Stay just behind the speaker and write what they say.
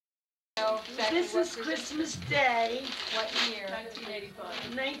exactly This is Christmas Day, what year?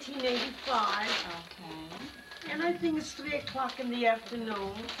 1985. 1985, Okay. and I think it's 3 o'clock in the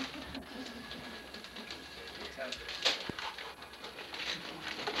afternoon.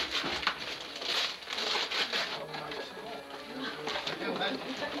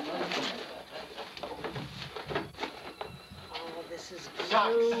 Oh, this is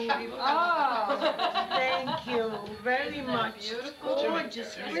beautiful. Oh, Thank you very much. beautiful?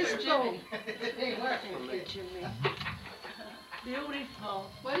 Gorgeous crystal. Thank you, Jimmy. Beautiful.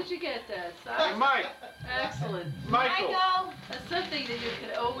 What did you get, Dad? Hey, Socks? Mike. Excellent. Michael. That's something that you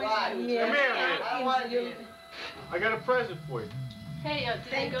can always use. Yeah. Come here, man. Thank you. I got a present for you. Hey, did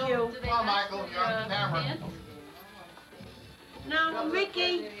Thank they go? you. Did they Come on, ask Michael, for, you're on camera. pants? Now,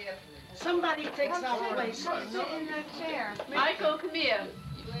 Mickey, somebody takes our place. Sit in that chair. Michael, come here.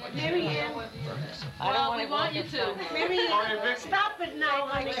 Mary Ann, Well, we want you to. Mary Ann, stop it now,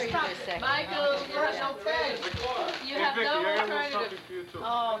 honey, stop it. Michael, you have Hey, Vicky, no I got a little alternative. something for you, too.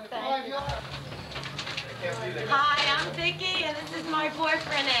 Oh, thank you. Hi, I'm Vicki, and this is my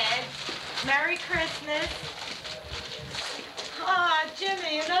boyfriend Ed. Merry Christmas. Oh,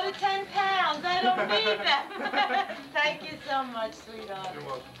 Jimmy, another 10 pounds. I don't need them. Thank you so much, sweetheart. You're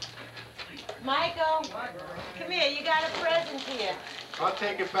welcome. Michael, come here. You got a present here. I'll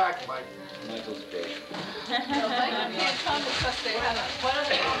take it back, Mike. Michael's great. No, Michael can't come because they have, what are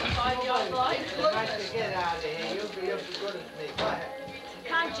they on the 5-yard line? Get out of here. You'll be as good as me. Go ahead.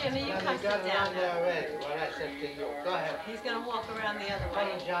 Come, Jimmy, you come You got sit it down on there now. already. What I said to you. Go ahead. He's going to walk around the other way.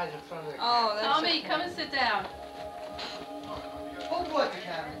 Apologize in front of the Oh, that's Tommy, okay. come and sit down. Who brought the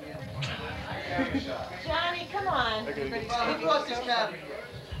camera here? Johnny, come on. Who brought this camera here?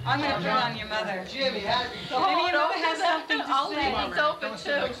 I'm going to put on your mother. Jimmy, how Maybe your mother has something to I'll say. leave this open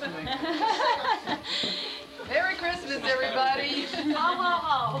too. Merry Christmas, everybody. Ho,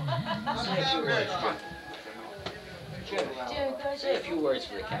 ho, ho. Jimmy, Jim, go Say a few words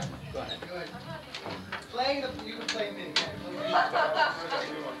for the camera. Go ahead. playing the, you can play me.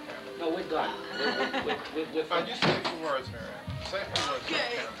 No, we're done. We're Fine, you say a few words, Mary Ann. Say a few words.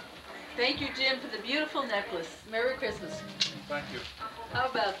 Okay. Thank you, Jim, for the beautiful necklace. Merry Christmas. Thank you. How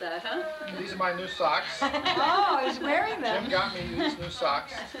about that, huh? These are my new socks. Oh, he's wearing Jim them. got me these new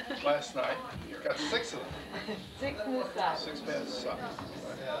socks last night. Got 6 of them. 6 new socks. 6 pairs of socks.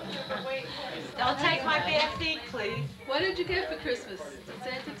 Don't take my bare feet, please. What did you get for Christmas? Did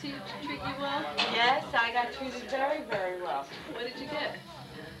Santa treat you well? Yes, I got treated very, very well. What did you get?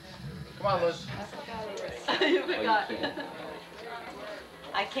 Come on, Liz. You forgot.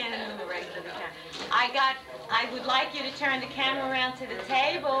 I can't enumerate for the camera. I would like you to turn the camera around to the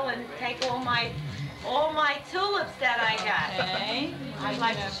table and take all my tulips that I got. Okay. I'd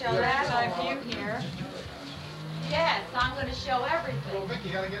like to show Bird's eye that. view here. Yes, I'm going to show Well, everything. Vicky,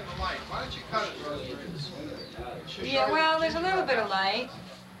 you gotta get in the light. Why don't you cut it? Yeah, well, there's a little bit of light.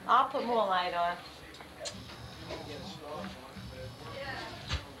 I'll put more light on.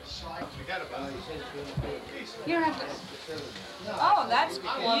 Forget about it. You don't have to. Oh, that's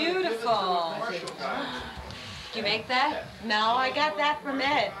beautiful. Did you make that? No, I got that from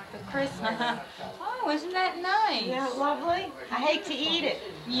Ed for Christmas. Oh, isn't that nice? Isn't that lovely? I hate to eat it.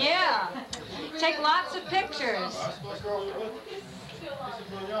 Yeah. Take lots of pictures. And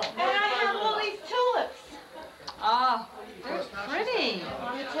I have all these tulips Oh, they're pretty.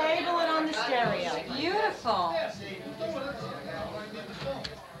 on the table and on the stereo. Beautiful.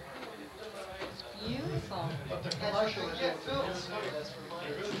 Beautiful.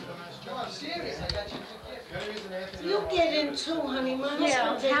 I'm serious. I got you two gifts. You get in too, honey. Mama's Yeah,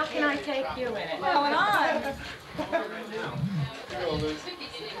 gonna take how can I care. take you in it? What's going on?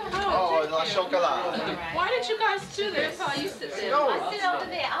 Oh, la chocolate. Why did you guys do this? Paul, you sit there. I'll sit over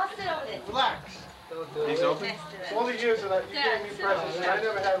there. I'll sit over there. Relax. He's open? Next to that. All the years that you Dad, gave me sit presents, and I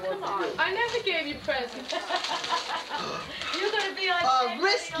never had one Come for on. you. I never gave you presents. You're going to be on stage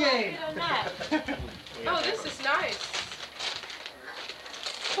wrist and you're game. on that. Oh, this is nice.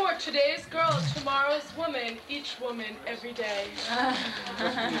 For today's girl, tomorrow's woman, each woman, every day.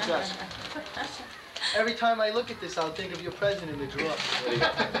 Every time I look at this, I'll think of your present in the drawer.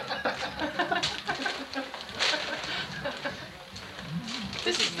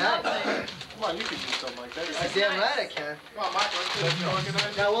 This is nice. lovely. Come on, you can do something like that. This I is damn nice. right I can. Come on, Mike, let's get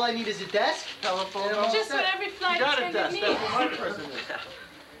organized. Now all I need is a desk, telephone. and I'm Just set. what every You flight got it, attendant Des. That's what needs. my present is.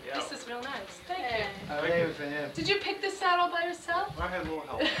 This is real nice. Thank you. I made it for him. Did you pick this out all by yourself? I had a little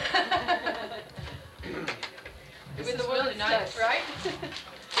help. This is really nice, right?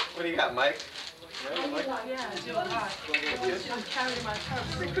 What do you got, Mike? Yeah, I do a lot. I'm carrying my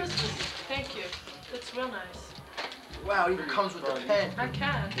purse. Merry Christmas. Thank you. That's real nice. Wow, it even comes with the pen. I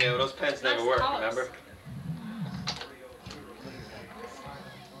can. Yeah, well, those pens never work, remember?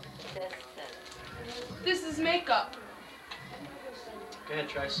 This is makeup. Go ahead,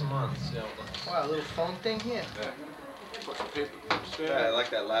 try some on. See how it looks. Wow, a little phone thing here. Put some paper clips there. Yeah, I like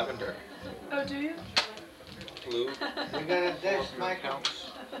that lavender. Oh, do you? Blue. You got a dash, Michael.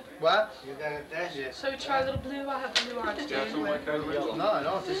 What? You got a dash? Yes. Shall we try a little blue? I have blue on Yeah, today. something like that. Yellow.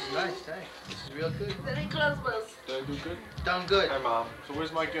 No, this is nice, thanks. This is real good. Merry Christmas. Did I do good? Done good. Hi, Mom. So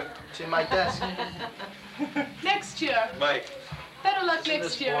where's my gift? It's in my desk. Next year. Mike. Better luck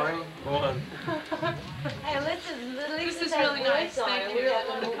next year. Go on. Hey, listen, This is really nice. Thank you.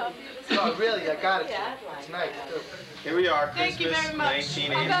 No, really, I got it. It's nice, too. Here we are, Thank you Christmas very much.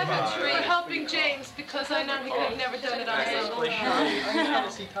 I'm 1985. helping James because I know he could have never done it on his own. I'm going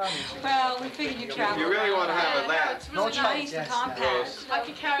to see Tommy. Well, we figured you If traveled. you really want to have a Yeah, laugh, it's really nice. Nice and compact. I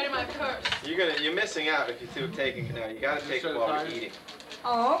can carry it in my purse. you're missing out if you two taking it now. You gotta take it while we're eating.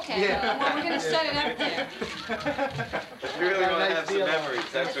 Oh, okay. Yeah. Well, we're gonna set it up there. If you really want to have some memories,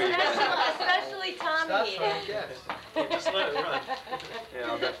 that's where you gotta Especially Tommy That's here. what I guess. Just let it run. Yeah,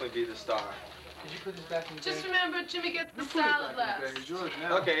 I'll definitely be the star. Did you put this back in the Just bag? remember, Jimmy gets the salad last. It's yours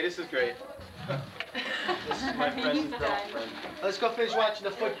now. Okay, this is great. This is my present girlfriend. Let's go finish watching the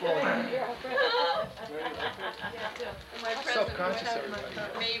football. My Subconscious, present.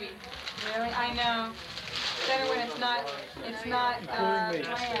 everybody. Maybe. Really? I know. Better when it's not planned.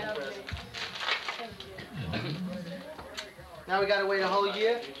 Now we gotta wait a whole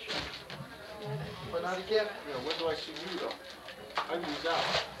year for another gift. Yeah, when do I see you though? I lose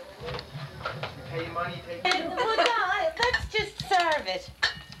out. You pay your money, you take Well, no, let's just serve it.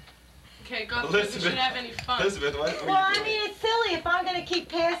 Okay, God forbid we Elizabeth. should have any fun. Elizabeth, what? Well, I mean, it's silly if I'm gonna keep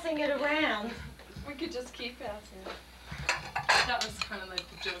passing it around. We could just keep passing it. That was kind of like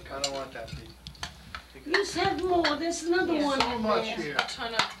the joke. I don't want that, Pete. You just have more, there's another one So in much there. here. I'll try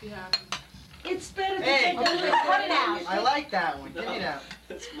not to be happy. It's better to Hey, take a little cut it out. I like that one. Give me that.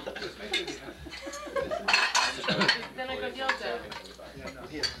 Then I got yelled at. Yeah, no,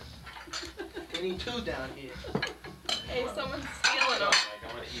 here. We need two down here. Hey, someone's stealing them.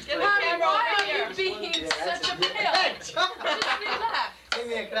 Get the Honey, camera why over here. Being Yeah, that's such a it. pimp. Hey, Just relax. Give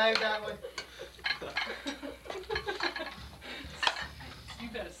me a, can I have that one? You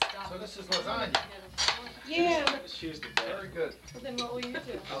better stop. So this is lasagna. Yeah. She's the best. Very good. Well, then what will you do?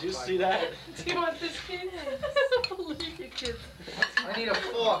 Did you see that? Do you want this kid? I don't believe you kids. I need a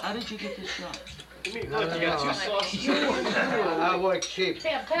fork. How did you get this shot? Give me, look, you got two sauces. I work cheap.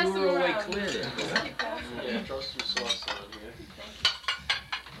 Yeah, pass You them were away around. clear there. Keep passing. Yeah, throw some sauce on here.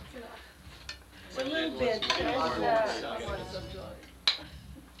 It's a little bit.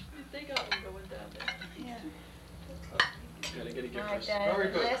 They got them going down there. Gotta get a gift All right, first. Dad, Very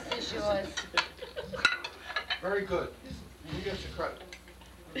the good. rest is yours. Very good. You get your credit.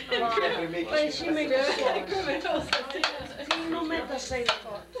 But she makes it no matter say the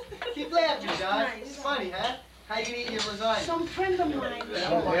part. Keep laughing, John. It's funny, huh? How you eat your lasagna? Some friend of mine.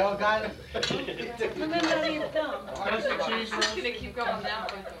 Oh, we all got it? Remember you dumb. I'm just gonna keep going now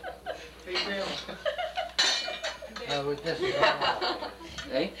with them. Take them. With this is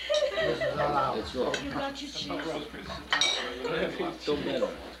Hey? this is all out. It's all. You got your cheese. Don't bet on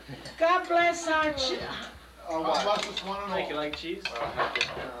it. God bless our How much is one and Mike, you all? like cheese?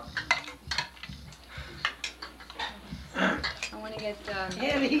 I want to get.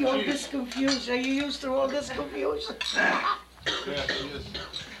 Eddie, all this confusion. Are you used to all this confusion? Yeah, it is.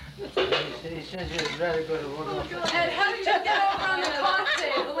 He says he's very good at what Ed, how did you get over on the card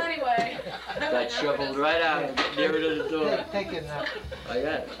table anyway? Got shoveled right out near to the door. Take it now. I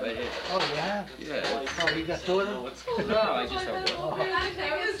got it right here. Oh, you have? Yeah. Oh, you got two of them? No, I just have one. How did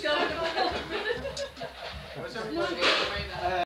you go? Where's everybody?